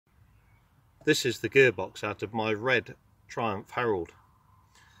This is the gearbox out of my red Triumph Herald.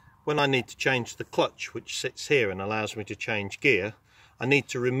 When I need to change the clutch, which sits here and allows me to change gear, I need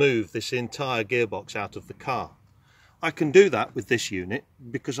to remove this entire gearbox out of the car. I can do that with this unit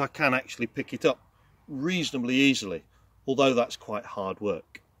because I can actually pick it up reasonably easily, although that's quite hard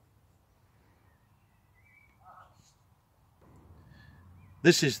work.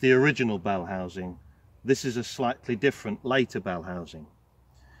 This is the original bell housing. This is a slightly different later bell housing.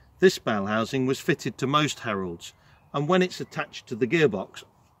 This bell housing was fitted to most Heralds, and when it's attached to the gearbox,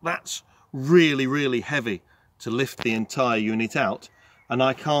 that's really heavy to lift the entire unit out, and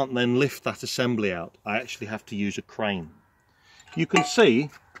I can't then lift that assembly out. I actually have to use a crane. You can see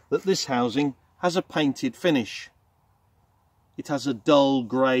that this housing has a painted finish. It has a dull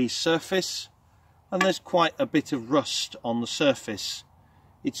grey surface and there's quite a bit of rust on the surface.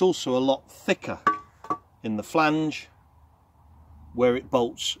 It's also a lot thicker in the flange where it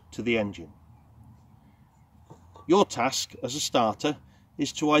bolts to the engine. Your task as a starter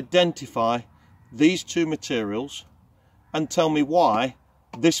is to identify these two materials and tell me why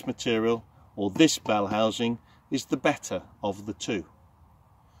this material or this bell housing is the better of the two.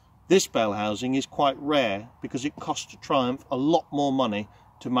 This bell housing is quite rare because it costs Triumph a lot more money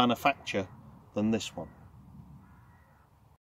to manufacture than this one.